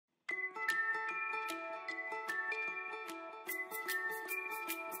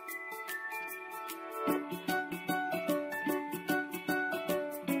Hi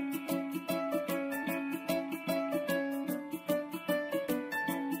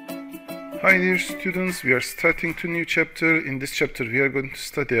dear students, we are starting a new chapter. In this chapter we are going to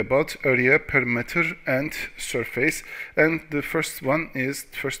study about area, perimeter and surface, and the first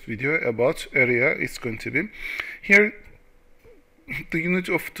video about area. It's going to be here the unit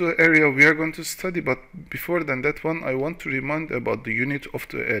of the area we are going to study, but before that one I want to remind about the unit of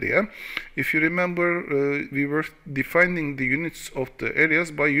the area. If you remember, we were defining the units of the areas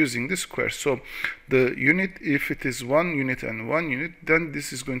by using the square. So the unit, if it is 1 unit and 1 unit, then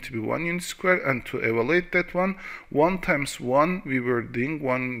this is going to be 1 unit square, and to evaluate that one, 1 times 1, we were doing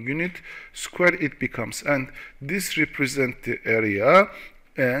 1 unit square, it becomes, and this represents the area,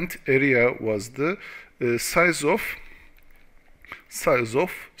 and area was the size of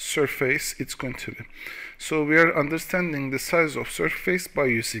surface it's going to be. So we are understanding the size of surface by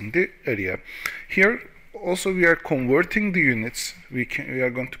using the area. Here also we are converting the units. We are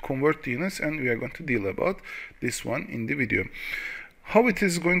going to convert the units, and we are going to deal about this one in the video. How it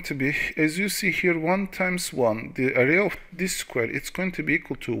is going to be, as you see here, 1 times 1, the area of this square, it's going to be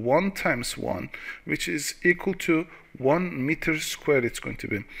equal to 1 times 1, which is equal to 1 meter square it's going to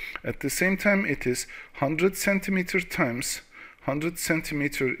be. At the same time, it is 100 centimeter times 100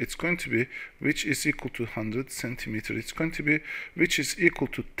 centimeter it's going to be, which is equal to 100 centimeter it's going to be, which is equal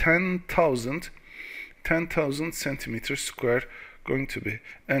to 10,000 centimeters square going to be.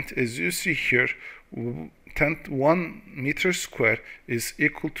 And as you see here, 1 meter square is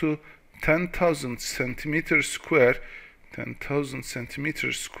equal to 10,000 centimeters square, 10,000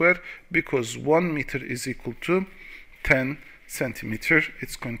 centimeters square, because 1 meter is equal to 10 centimeter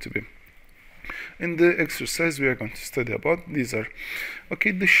it's going to be. In the exercise we are going to study about these are, okay,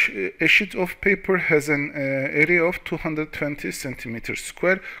 a sheet of paper has an area of 220 centimeters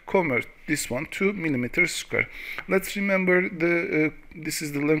square. Convert this one to millimeters square. Let's remember this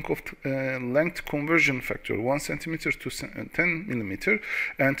is the length conversion factor, 1 centimeter to 10 millimeter,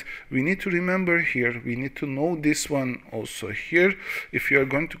 and we need to remember here, we need to know this one also here. If you are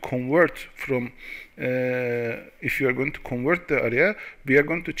going to convert from if you are going to convert the area, we are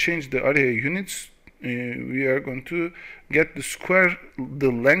going to change the area units. We are going to get the square, the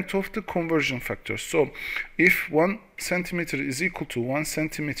length of the conversion factor. So if 1 centimeter is equal to 1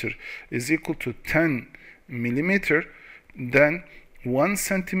 centimeter is equal to 10 millimeter, then 1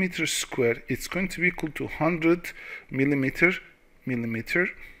 centimeter square it's going to be equal to 100 millimeter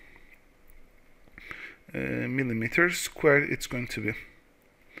square it's going to be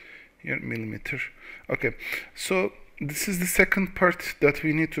here, millimeter. Okay, so this is the second part that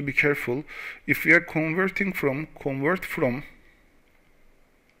we need to be careful. If we are converting from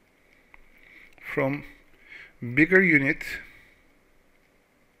bigger unit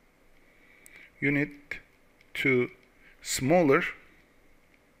to smaller,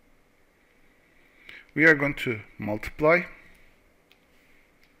 we are going to multiply.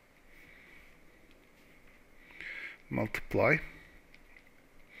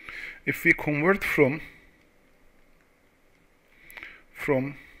 If we convert from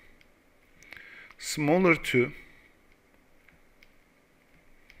smaller to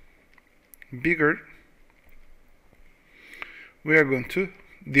bigger, we are going to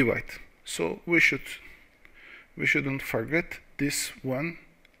divide. So we shouldn't forget this one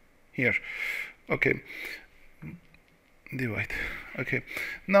here. Okay, divide. Okay,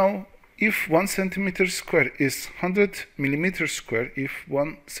 now if 1 centimeter square is 100 millimeter square, if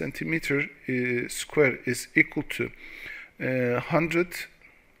 1 centimeter square is equal to 100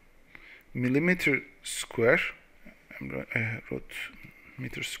 millimeter square, I wrote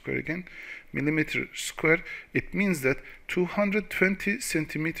meter square again, millimeter square, it means that 220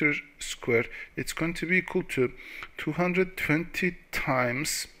 centimeter square, it's going to be equal to 220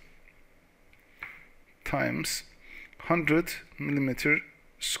 times 100 millimeter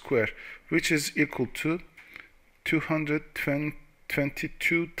square, which is equal to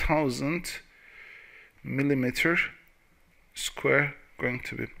 222,000 millimeter square going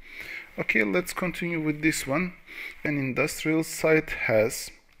to be. Okay, let's continue with this one. An industrial site has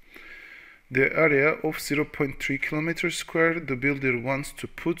the area of 0.3 kilometers square. The builder wants to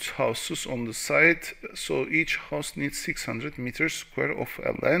put houses on the site, so each house needs 600 meters square of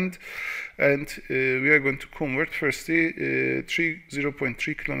land, and we are going to convert firstly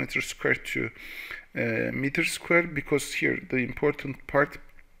 0.3 kilometers square to meter square, because here the important part,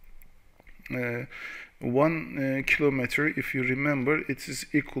 1 kilometer, if you remember, it is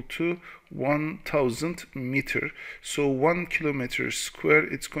equal to 1000 meter. So 1 kilometer square,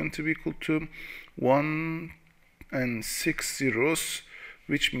 it's going to be equal to 1 and 6 zeros,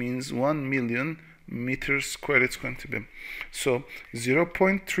 which means 1 million meters square it's going to be. So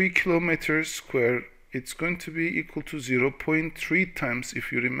 0.3 kilometers square, it's going to be equal to 0.3 times,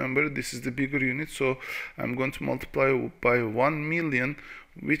 if you remember, this is the bigger unit, so I'm going to multiply by 1 million,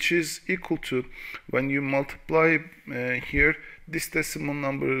 which is equal to, when you multiply here, this decimal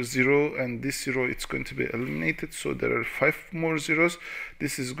number 0 and this 0, it's going to be eliminated, so there are 5 more zeros.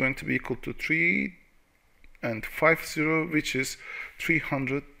 This is going to be equal to 3 and 5 0, which is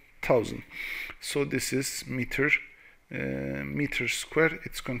 300,000. So this is meters square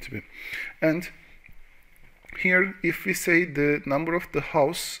it's going to be. And here, if we say the number of the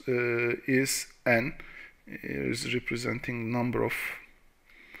house is n, is representing number of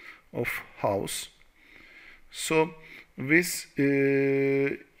house. So this,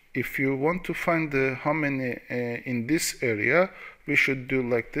 if you want to find how many in this area, we should do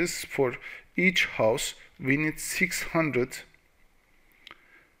like this. For each house, we need 600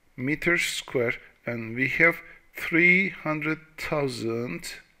 meters square, and we have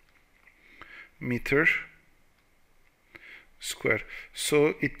 300,000 meter square.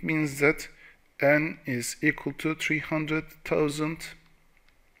 So it means that n is equal to 300,000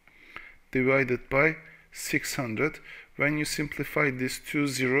 divided by 600. When you simplify these two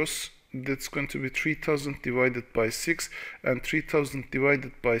zeros, that's going to be 3,000 divided by 6, and 3,000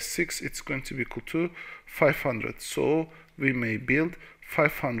 divided by 6, it's going to be equal to 500. So we may build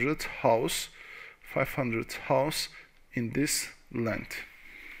 500 house in this length.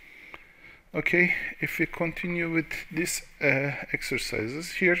 Okay, if we continue with these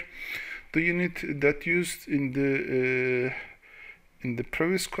exercises here, the unit that used in the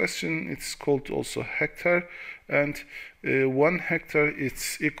previous question, it's called also hectare, and 1 hectare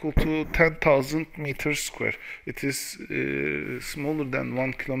is equal to 10,000 meters square. It is smaller than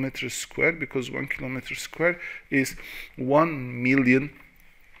 1 kilometer square, because 1 kilometer square is 1 million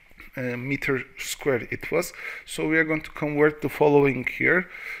meter square it was. So we are going to convert the following here.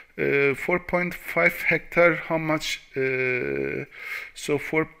 4.5 hectare, how much? So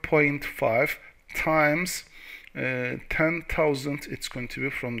 4.5 times 10,000, it's going to be,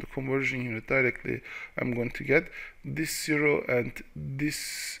 from the conversion unit directly I'm going to get this 0 and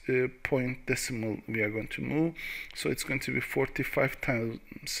this point decimal we are going to move, so it's going to be 45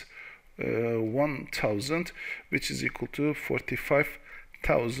 times 1,000, which is equal to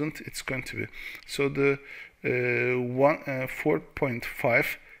 45,000 it's going to be. So the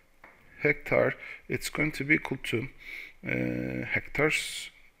 4.5 hectare, it's going to be equal to hectares,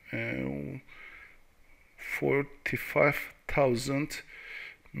 45,000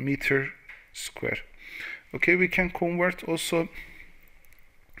 meter square. Okay, we can convert also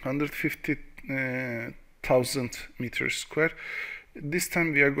 150,000 meters square. This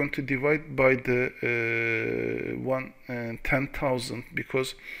time we are going to divide by the 10,000,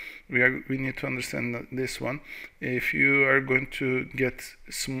 because we need to understand this one. If you are going to get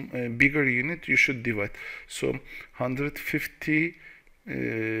some bigger unit, you should divide. So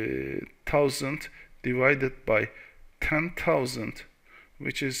 150,000 divided by 10,000,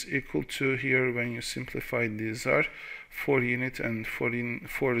 which is equal to, here when you simplify, these are 4 unit and 4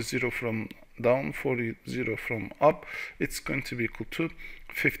 0 from down, 4 0 from up, it's going to be equal to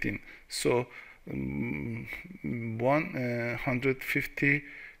 15. So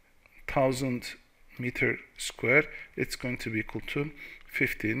 150,000 meter square, it's going to be equal to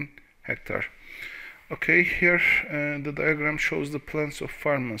 15 hectare. Okay, here the diagram shows the plans of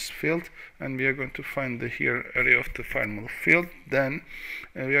farmer's field, and we are going to find the here area of the farmer field. Then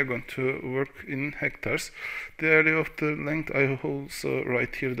we are going to work in hectares. The area of the length, I also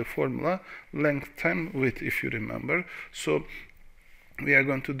write here the formula, length time width, if you remember. So we are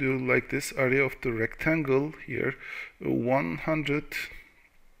going to do like this: area of the rectangle here,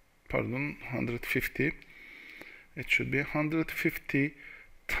 150. It should be 150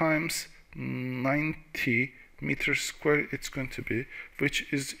 times 90 meters square it's going to be,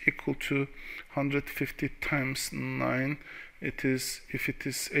 which is equal to 150 times 9. It is, if it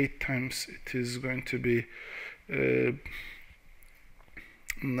is 8 times, it is going to be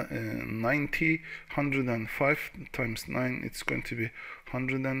 90. 105 times 9, it's going to be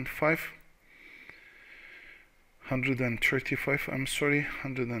 105. 135, I'm sorry,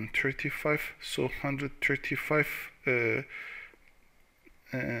 135. So 135,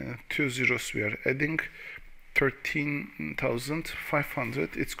 2 zeros we are adding,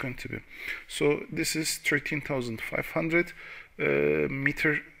 13,500 it's going to be. So this is 13,500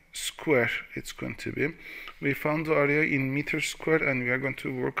 meter square it's going to be. We found the area in meters square, and we are going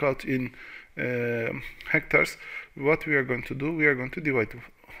to work out in hectares. What we are going to do, we are going to divide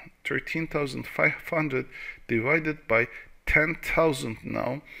 13,500 divided by 10,000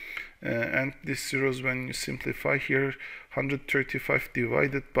 now, and this zeros, when you simplify here, 135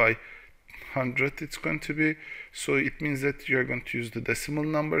 divided by 100 it's going to be, so it means that you are going to use the decimal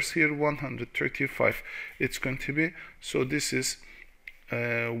numbers here. 135 it's going to be, so this is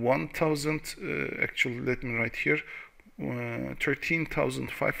 1000, actually let me write here,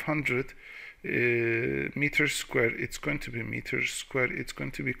 13,500 meters square. It's going to be meters square, it's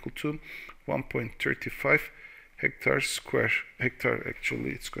going to be equal to 1.35 hectares square. Hectare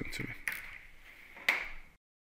actually it's going to be.